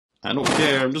I don't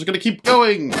care. I'm just gonna keep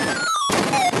going.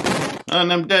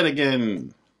 And I'm dead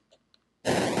again.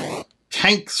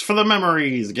 Tanks for the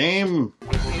memories, game.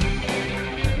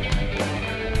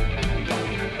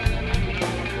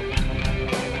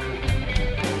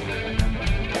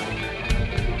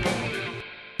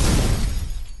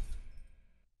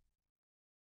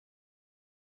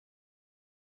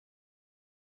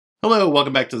 Hello,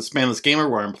 welcome back to the Spanless Gamer,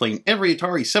 where I'm playing every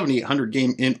Atari 7800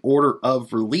 game in order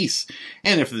of release.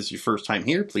 And if this is your first time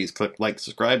here, please click like,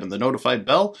 subscribe, and the notified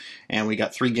bell. And we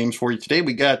got 3 games for you today.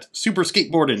 We got Super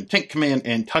Skateboardin, Tank Command,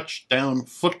 and Touchdown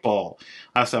Football.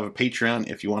 I also have a Patreon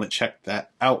if you want to check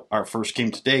that out. Our first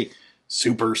game today,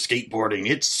 Super Skateboarding.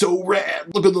 It's so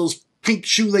rad! Look at those pink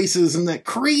shoelaces and that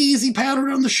crazy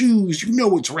pattern on the shoes. You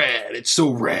know it's rad. It's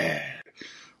so rad.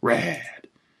 Rad.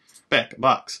 Back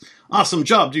box. Awesome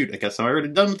job, dude. I guess I'm already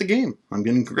done with the game. I'm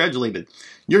getting congratulated.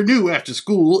 Your new after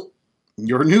school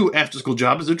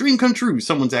job is a dream come true.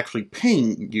 Someone's actually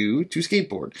paying you to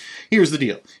skateboard. Here's the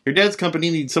deal. Your dad's company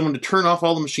needs someone to turn off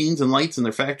all the machines and lights in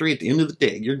their factory at the end of the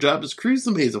day. Your job is cruise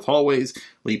the maze of hallways,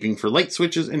 leaping for light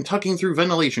switches, and tucking through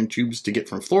ventilation tubes to get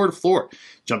from floor to floor.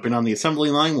 Jumping on the assembly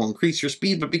line will increase your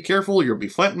speed, but be careful, you'll be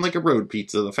flattened like a road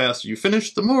pizza. The faster you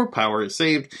finish, the more power is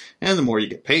saved, and the more you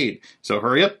get paid. So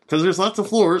hurry up, because there's lots of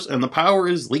floors, and the power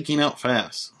is leaking out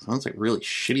fast. Sounds like a really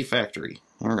shitty factory.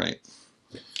 Alright.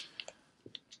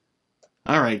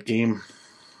 Alright, game.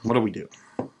 What do we do?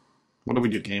 What do we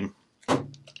do, game?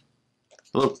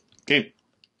 Hello, game.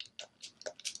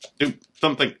 Do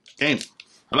something, game.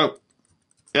 Hello.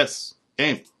 Yes,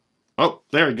 game. Oh,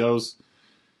 there he goes.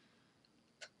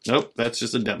 Nope, that's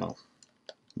just a demo.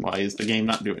 Why is the game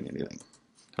not doing anything?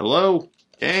 Hello,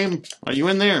 game? Are you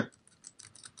in there?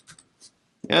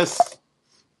 Yes.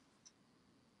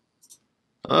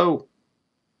 Hello?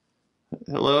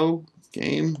 Hello,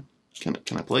 game? Can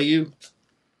I play you?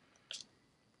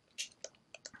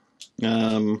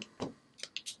 Yeah.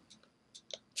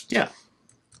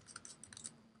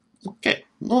 Okay.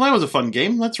 Well, that was a fun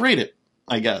game. Let's rate it,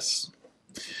 I guess.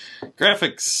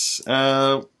 Graphics.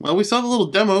 Well, we saw the little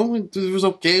demo. It was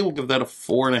okay. We'll give that a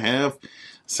 4.5.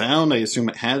 Sound, I assume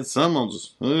it had some. I'll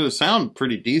just sound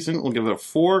pretty decent. We'll give it a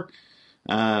 4.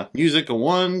 Music, a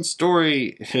 1.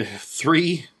 Story,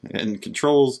 3. And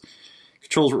controls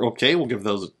were okay. We'll give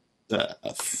those a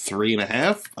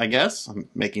 3.5, I guess. I'm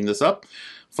making this up.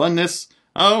 Funness.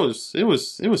 Oh, it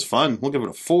was fun. We'll give it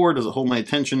a 4. Does it hold my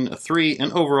attention? A 3.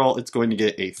 And overall, it's going to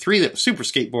get a 3. That was Super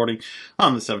Skateboarding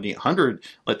on the 7800.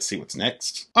 Let's see what's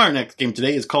next. Our next game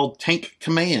today is called Tank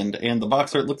Command. And the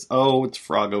box art looks... Oh, it's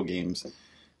Froggo Games.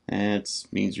 That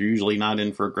means you're usually not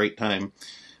in for a great time.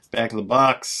 Back of the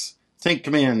box. Tank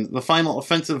Command. The final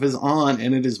offensive is on,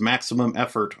 and it is maximum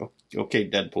effort. Okay,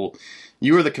 Deadpool.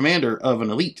 You are the commander of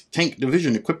an elite tank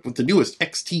division equipped with the newest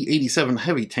XT-87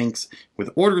 heavy tanks,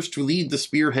 with orders to lead the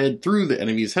spearhead through the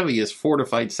enemy's heaviest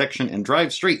fortified section and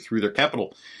drive straight through their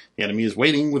capital. The enemy is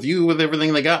waiting with you with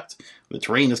everything they got. The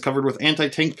terrain is covered with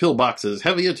anti-tank pillboxes,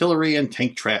 heavy artillery, and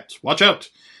tank traps. Watch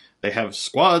out! They have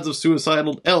squads of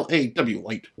suicidal LAW,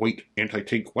 lightweight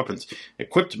anti-tank weapons,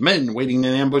 equipped men waiting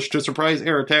in ambush to surprise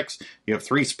air attacks. You have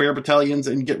 3 spare battalions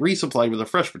and get resupplied with a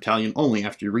fresh battalion only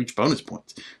after you reach bonus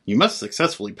points. You must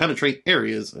successfully penetrate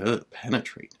areas.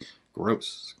 Penetrate.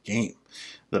 Gross game.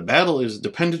 The battle is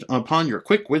dependent upon your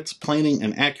quick wits, planning,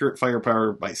 and accurate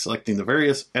firepower by selecting the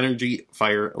various energy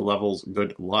fire levels.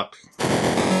 Good luck.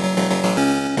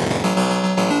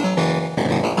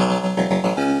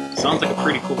 Sounds like a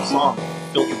pretty cool song,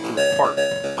 filtered through the park.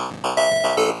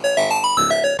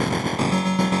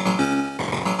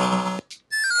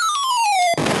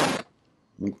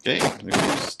 Okay, they're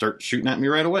going to start shooting at me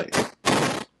right away.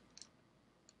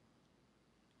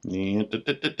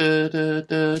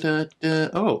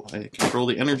 Oh, I control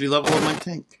the energy level of my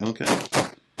tank. Okay.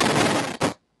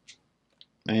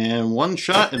 And 1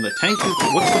 shot, and the tank is...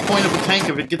 What's the point of a tank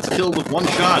if it gets killed with 1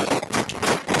 shot?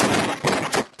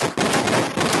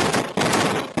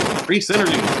 Increase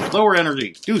energy, lower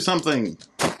energy, do something.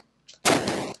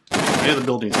 Yeah, the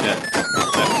building's dead.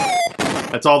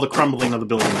 That's all the crumbling of the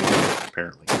building,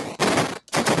 apparently.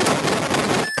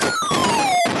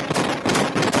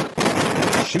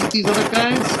 Shoot these other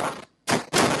guys?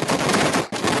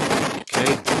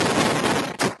 Okay.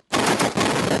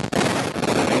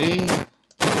 Okay.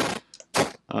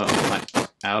 Oh, I'm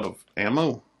out of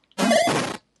ammo.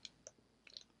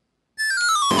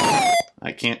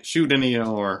 I can't shoot any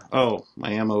more. Oh, my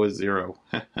ammo is 0.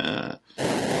 Get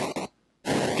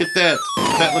that.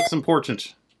 That looks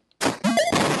important.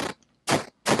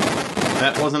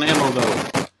 That wasn't ammo,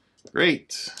 though.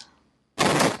 Great.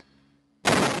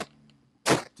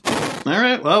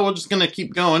 Alright, well, we're just gonna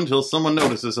keep going until someone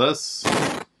notices us.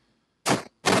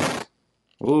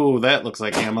 Ooh, that looks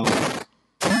like ammo.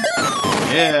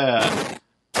 Yeah!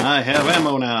 I have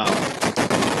ammo now.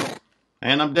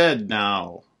 And I'm dead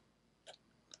now.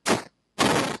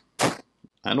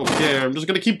 I don't care, I'm just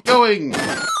gonna keep going!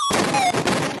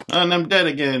 And I'm dead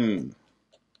again.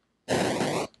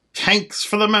 Tanks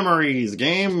for the memories,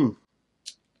 game!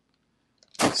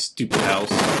 Stupid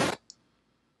house.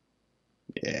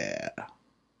 Yeah.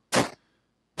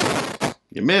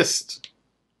 You missed.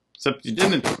 Except you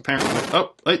didn't, apparently.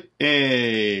 Oh, wait.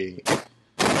 Hey.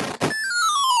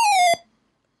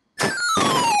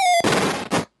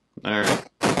 Alright.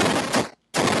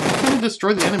 I'm gonna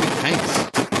destroy the enemy tanks.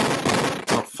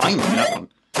 Oh, finally, that one.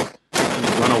 I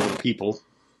just run over the people.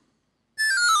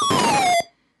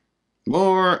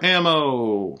 More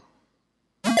ammo.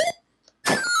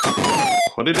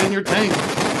 Put it in your tank.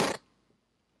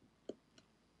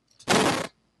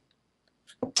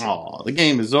 Aw, the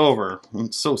game is over.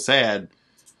 I'm so sad.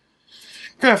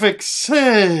 Graphics,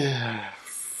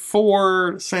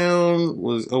 4. Sound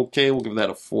was okay. We'll give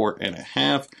that a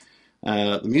 4.5.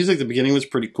 The music at the beginning was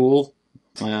pretty cool.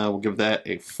 We'll give that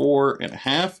a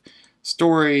 4.5.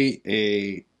 Story,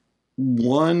 a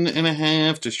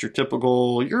 1.5. Just your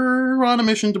typical, you're on a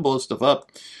mission to blow stuff up.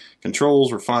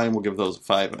 Controls were fine. We'll give those a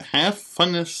 5.5.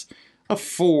 Funness, a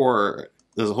 4.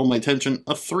 Does it hold my attention?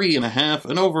 A 3.5.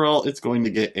 And overall, it's going to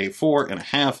get a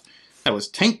 4.5. That was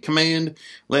Tank Command.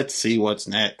 Let's see what's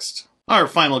next. Our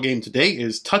final game today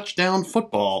is Touchdown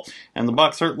Football. And the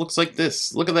box art looks like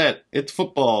this. Look at that. It's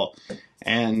football.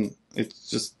 And it's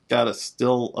just got a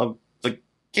still of the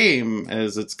game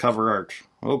as its cover art.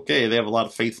 Okay, they have a lot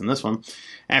of faith in this one.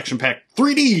 Action-packed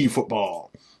 3D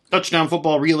football. Touchdown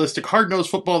football, realistic, hard-nosed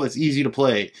football that's easy to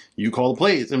play. You call the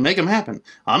plays and make them happen.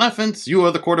 On offense, you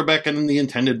are the quarterback and the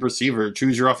intended receiver.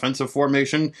 Choose your offensive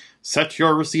formation, set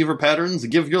your receiver patterns,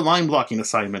 give your line blocking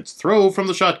assignments, throw from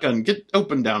the shotgun, get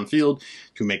open downfield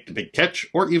to make the big catch,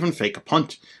 or even fake a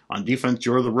punt. On defense,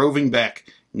 you're the roving back.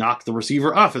 Knock the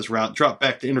receiver off his route, drop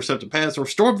back to intercept a pass, or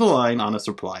storm the line on a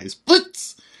surprise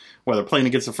blitz. Whether playing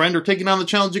against a friend or taking on the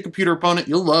challenging computer opponent,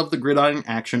 you'll love the gridiron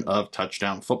action of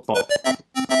touchdown football.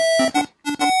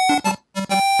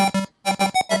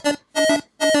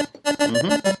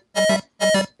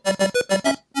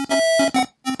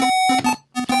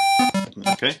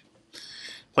 Okay.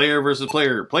 Player versus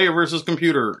player. Player versus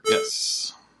computer.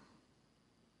 Yes.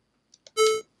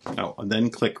 Oh, and then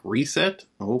click reset.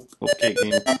 Oh, okay,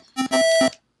 game.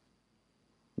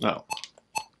 No.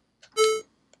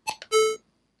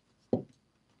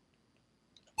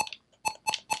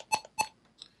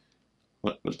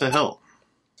 What the hell?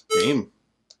 Game.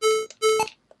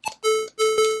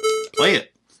 Play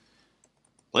it.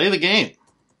 Play the game.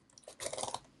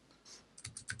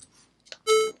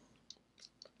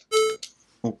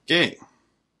 Okay.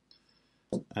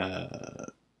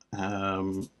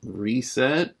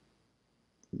 Reset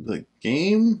the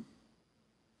game.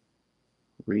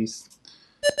 But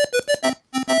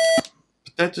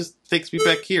that just takes me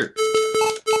back here.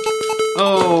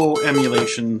 Oh,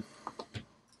 emulation.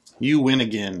 You win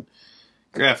again.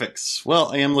 Graphics.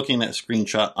 Well, I am looking at a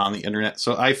screenshot on the internet,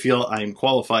 so I feel I'm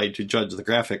qualified to judge the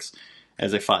graphics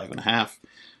as a 5.5.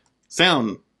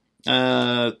 Sound.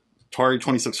 Atari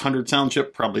 2600 sound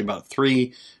chip, probably about a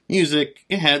 3. Music,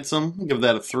 it had some. I'll give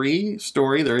that a 3.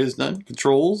 Story, there is none.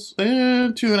 Controls,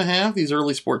 2.5. These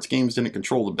early sports games didn't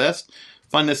control the best.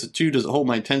 Funness at 2, does it hold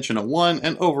my attention, a 1.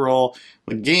 And overall,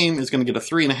 the game is going to get a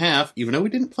 3.5, even though we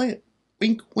didn't play it.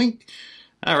 Wink, wink.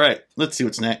 Alright, let's see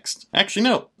what's next. Actually,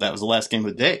 no, that was the last game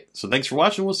of the day. So thanks for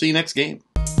watching, we'll see you next game.